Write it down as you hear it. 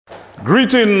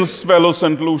Greetings, fellow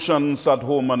St. Lucians at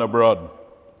home and abroad.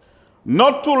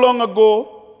 Not too long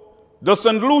ago, the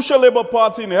St. Lucia Labour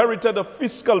Party inherited a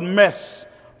fiscal mess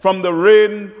from the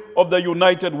reign of the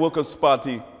United Workers'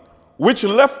 Party, which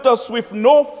left us with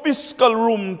no fiscal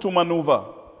room to maneuver.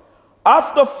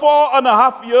 After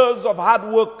 4.5 years of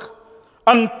hard work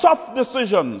and tough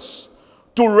decisions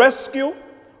to rescue,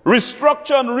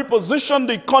 restructure, and reposition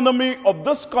the economy of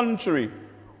this country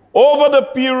over the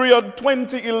period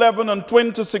 2011 and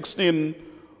 2016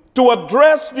 to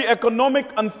address the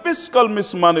economic and fiscal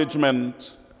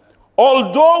mismanagement,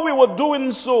 although we were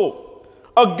doing so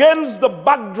against the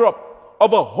backdrop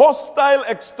of a hostile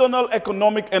external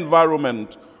economic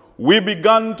environment, we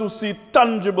began to see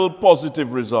tangible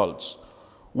positive results.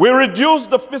 We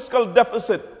reduced the fiscal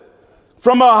deficit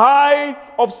from a high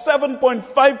of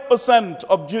 7.5%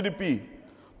 of GDP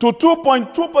to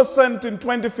 2.2% in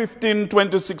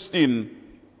 2015-2016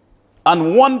 and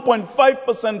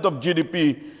 1.5% of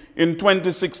GDP in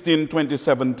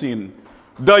 2016-2017,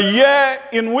 the year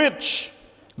in which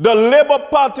the Labour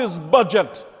Party's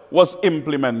budget was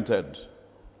implemented.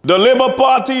 The Labour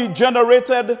Party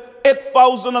generated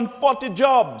 8,040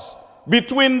 jobs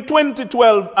between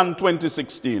 2012 and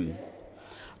 2016.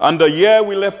 And the year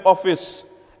we left office,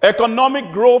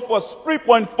 economic growth was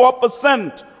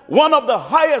 3.4%, one of the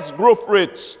highest growth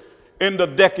rates in the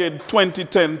decade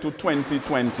 2010 to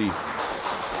 2020.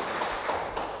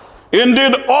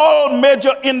 Indeed, all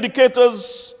major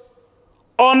indicators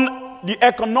on the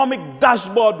economic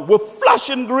dashboard were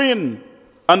flashing green,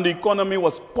 and the economy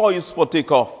was poised for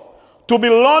takeoff, to be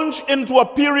launched into a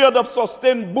period of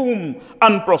sustained boom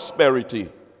and prosperity.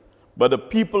 But the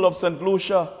people of St.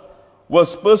 Lucia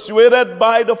was persuaded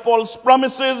by the false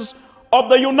promises of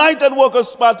the United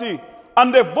Workers' Party,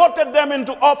 and they voted them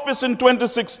into office in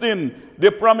 2016. They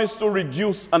promised to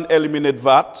reduce and eliminate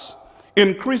VAT,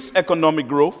 increase economic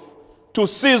growth, to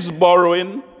cease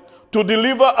borrowing, to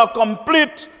deliver a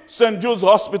complete St. Jude's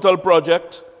Hospital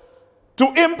project, to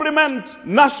implement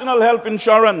national health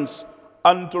insurance,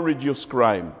 and to reduce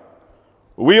crime.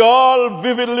 We all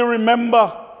vividly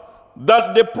remember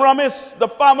that they promised the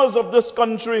farmers of this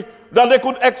country that they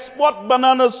could export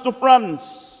bananas to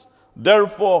France.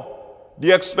 Therefore,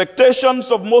 the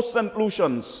expectations of most St.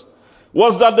 Lucians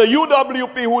was that the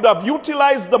UWP would have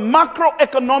utilized the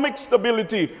macroeconomic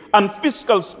stability and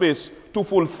fiscal space to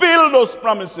fulfill those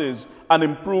promises and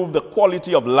improve the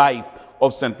quality of life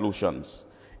of St. Lucians.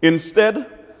 Instead,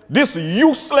 this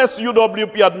useless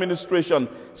UWP administration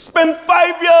spent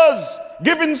 5 years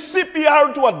giving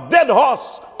CPR to a dead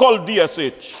horse called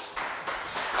DSH.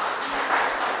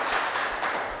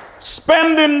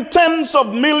 Spending tens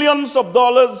of millions of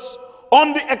dollars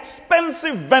on the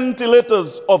expensive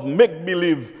ventilators of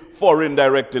make-believe foreign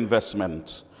direct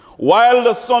investment, while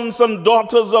the sons and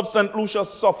daughters of St. Lucia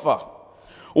suffer,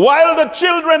 while the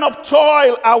children of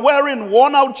toil are wearing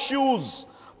worn-out shoes,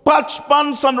 patched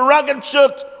pants, and ragged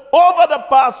shirts. Over the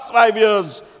past 5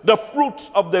 years, the fruits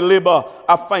of the labor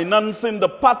are financing the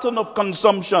pattern of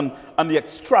consumption and the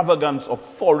extravagance of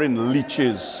foreign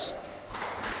leeches.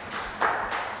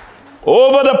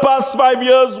 Over the past 5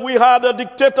 years, we had a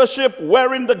dictatorship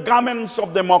wearing the garments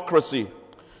of democracy.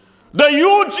 The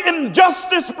huge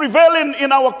injustice prevailing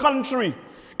in our country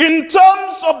in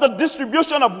terms of the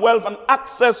distribution of wealth and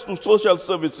access to social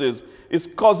services is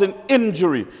causing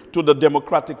injury to the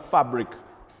democratic fabric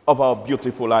of our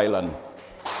beautiful island.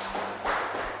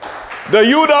 The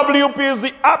UWP is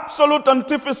the absolute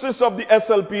antithesis of the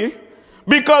SLP,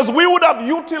 because we would have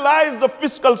utilized the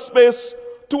fiscal space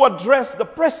to address the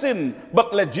pressing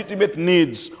but legitimate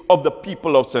needs of the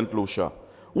people of St. Lucia.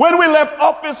 When we left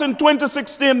office in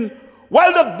 2016,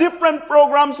 while the different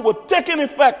programs were taking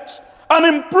effect and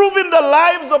improving the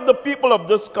lives of the people of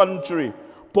this country,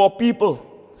 poor people,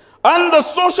 and the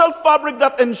social fabric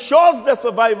that ensures their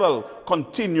survival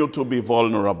continue to be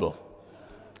vulnerable.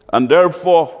 And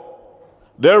therefore,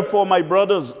 my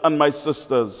brothers and my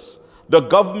sisters, the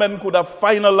government could have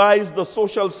finalized the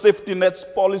social safety nets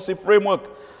policy framework,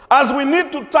 as we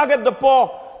need to target the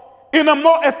poor in a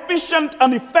more efficient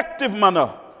and effective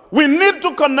manner. We need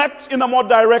to connect in a more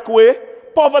direct way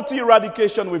poverty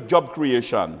eradication with job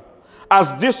creation,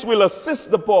 as this will assist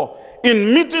the poor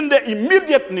in meeting their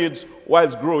immediate needs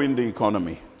whilst growing the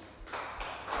economy.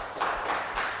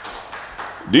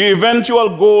 The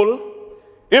eventual goal,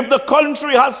 if the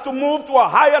country has to move to a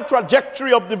higher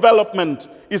trajectory of development,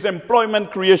 is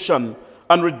employment creation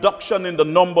and reduction in the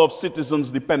number of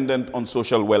citizens dependent on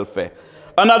social welfare.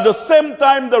 And at the same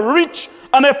time, the reach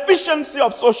and efficiency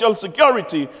of social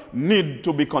security need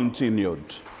to be continued.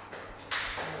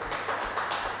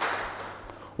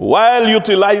 while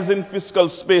utilizing fiscal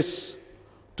space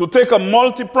to take a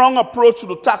multi-pronged approach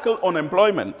to tackle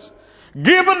unemployment.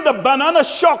 Given the banana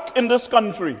shock in this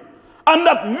country, and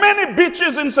that many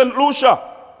beaches in St. Lucia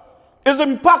is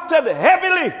impacted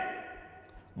heavily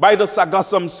by the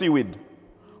sargassum seaweed,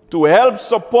 to help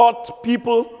support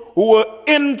people who were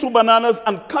into bananas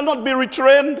and cannot be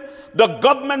retrained, the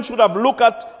government should have looked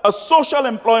at a social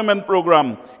employment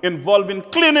program involving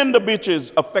cleaning the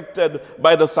beaches affected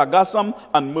by the sargassum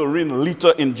and marine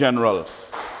litter in general.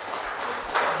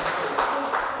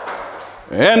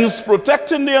 Hence,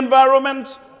 protecting the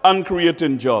environment and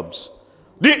creating jobs.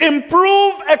 The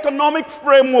improved economic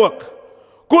framework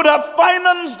could have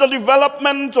financed the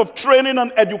development of training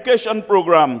and education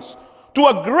programs to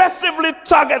aggressively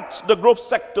target the growth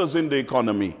sectors in the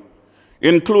economy,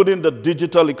 including the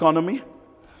digital economy,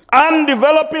 and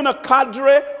developing a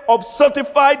cadre of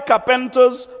certified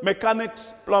carpenters,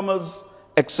 mechanics, plumbers,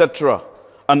 etc.,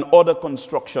 and other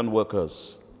construction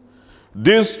workers.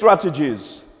 These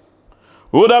strategies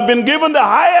would have been given the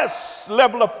highest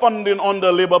level of funding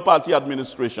under Labour Party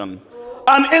administration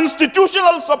and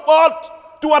institutional support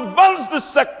to advance these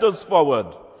sectors forward.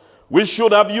 We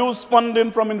should have used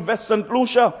funding from Invest St.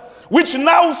 Lucia, which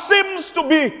now seems to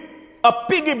be a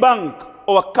piggy bank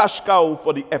or a cash cow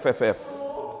for the FFF.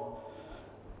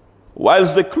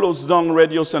 Whilst they closed down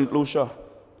Radio St. Lucia,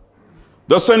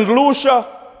 the St. Lucia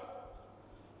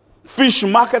Fish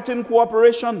Marketing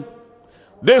Corporation,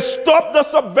 they stopped the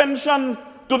subvention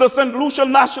to the St. Lucia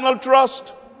National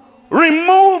Trust,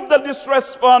 removed the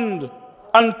distress fund,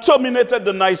 and terminated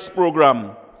the NICE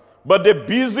program. But they're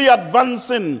busy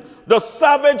advancing the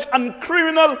savage and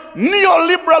criminal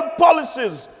neoliberal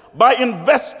policies by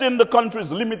investing the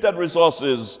country's limited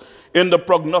resources in the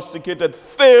prognosticated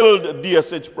failed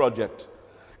DSH project,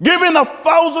 giving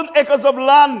 1,000 acres of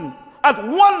land at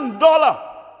 $1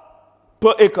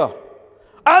 per acre,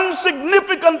 and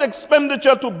significant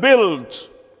expenditure to build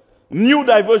new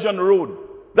diversion road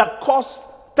that cost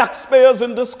taxpayers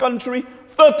in this country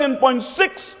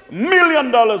 $13.6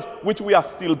 million, which we are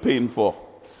still paying for.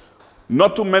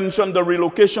 Not to mention the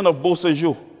relocation of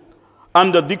Beausejour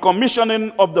and the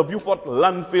decommissioning of the Vieux-Fort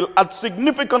landfill at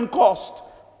significant cost,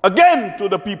 again to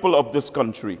the people of this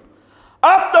country.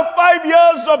 After 5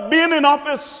 years of being in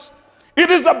office,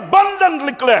 it is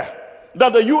abundantly clear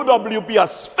that the UWP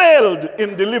has failed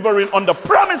in delivering on the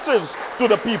promises to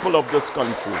the people of this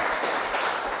country.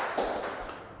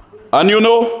 And you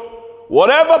know,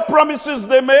 whatever promises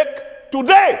they make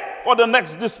today for the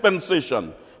next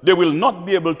dispensation, they will not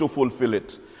be able to fulfill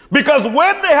it. Because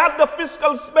when they had the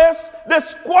fiscal space, they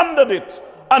squandered it.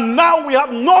 And now we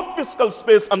have no fiscal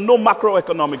space and no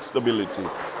macroeconomic stability.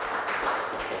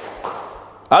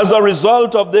 As a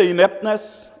result of their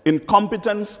ineptness,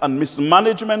 incompetence, and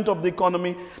mismanagement of the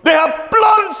economy, they have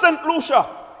plunged St. Lucia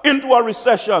into a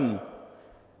recession.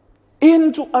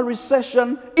 Into a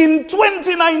recession in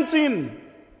 2019,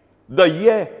 the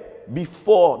year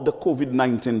before the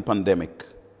COVID-19 pandemic.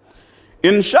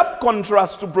 In sharp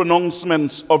contrast to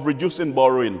pronouncements of reducing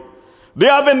borrowing, they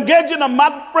have engaged in a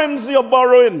mad frenzy of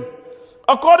borrowing.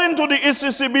 According to the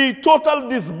ECCB, total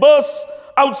disbursed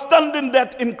outstanding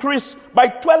debt increased by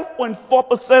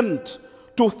 12.4%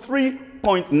 to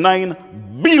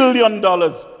 $3.9 billion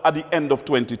at the end of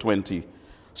 2020.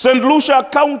 St. Lucia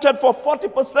accounted for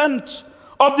 40%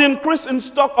 of the increase in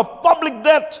stock of public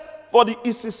debt for the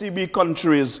ECCB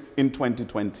countries in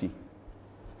 2020.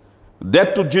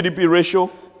 Debt to GDP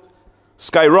ratio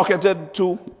skyrocketed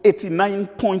to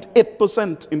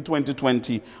 89.8% in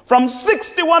 2020 from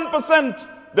 61%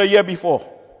 the year before.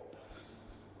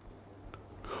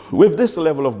 With this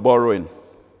level of borrowing,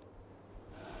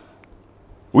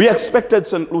 we expected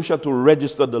St. Lucia to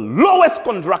register the lowest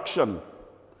contraction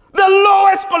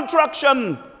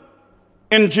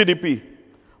in GDP.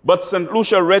 But St.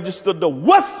 Lucia registered the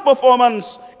worst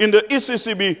performance in the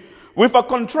ECCB with a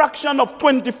contraction of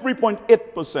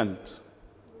 23.8%.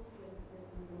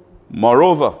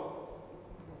 Moreover,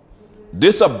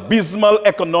 this abysmal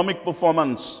economic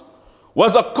performance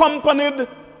was accompanied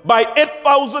by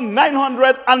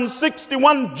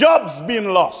 8,961 jobs being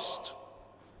lost.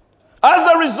 As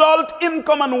a result,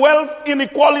 income and wealth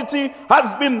inequality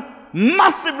has been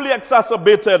massively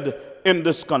exacerbated in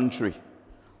this country.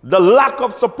 The lack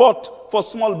of support for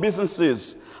small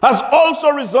businesses has also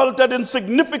resulted in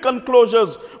significant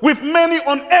closures, with many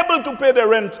unable to pay their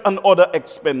rent and other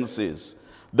expenses.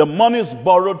 The monies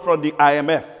borrowed from the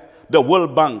IMF, the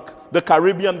World Bank, the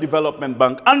Caribbean Development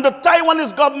Bank, and the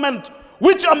Taiwanese government,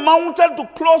 which amounted to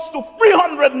close to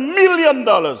 $300 million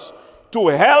to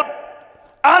help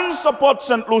and support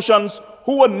St. Lucians,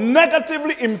 who were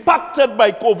negatively impacted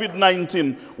by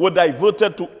COVID-19 were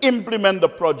diverted to implement the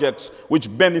projects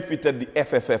which benefited the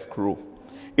FFF crew.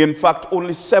 In fact,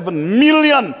 only 7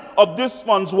 million of these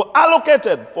funds were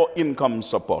allocated for income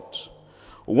support.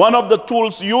 One of the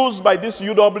tools used by this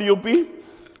UWP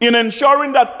in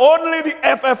ensuring that only the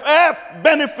FFF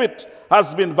benefit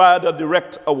has been via the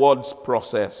direct awards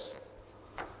process.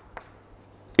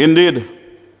 Indeed,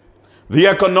 the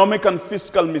economic and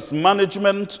fiscal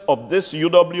mismanagement of this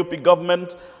UWP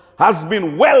government has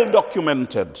been well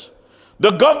documented.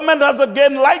 The government has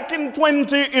again, like in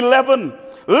 2011,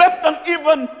 left an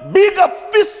even bigger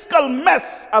fiscal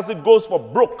mess as it goes for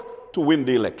broke to win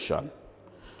the election.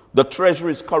 The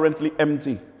treasury is currently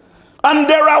empty. And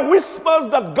there are whispers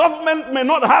that government may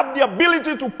not have the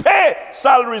ability to pay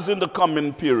salaries in the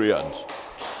coming period.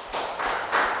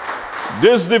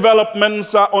 These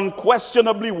developments are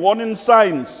unquestionably warning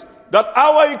signs that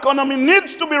our economy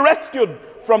needs to be rescued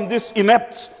from this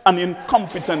inept and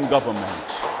incompetent government.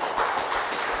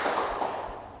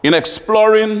 In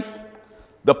exploring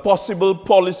the possible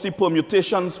policy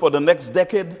permutations for the next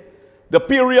decade, the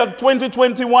period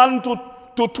 2021 to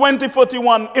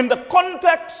 2041, in the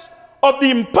context of the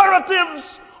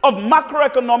imperatives of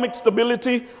macroeconomic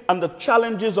stability and the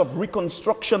challenges of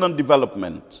reconstruction and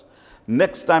development.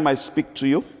 Next time I speak to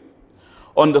you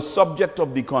on the subject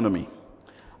of the economy,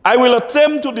 I will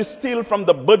attempt to distill from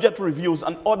the budget reviews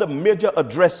and other major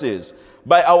addresses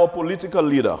by our political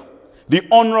leader, the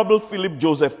Honorable Philip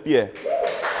Joseph Pierre,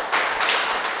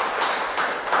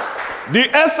 the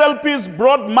SLP's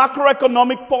broad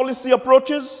macroeconomic policy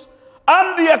approaches,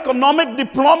 and the economic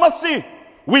diplomacy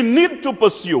we need to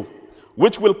pursue,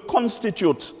 which will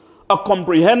constitute a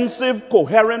comprehensive,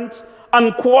 coherent,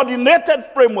 and coordinated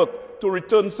framework to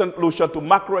return St. Lucia to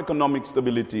macroeconomic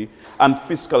stability and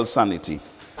fiscal sanity.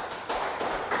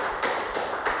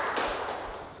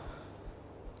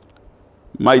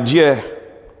 My dear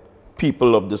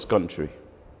people of this country,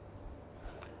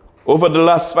 over the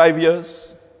last 5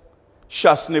 years,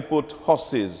 Chasney put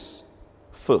horses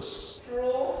first.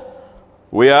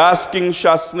 We are asking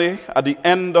Chasney at the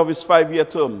end of his 5-year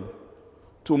term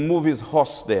to move his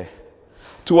horse there,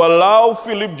 to allow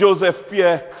Philip Joseph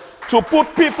Pierre to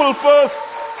put people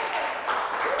first.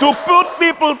 To put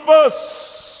people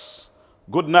first.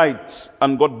 Good night,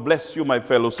 and God bless you, my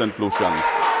fellow St. Lucians.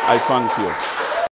 I thank you.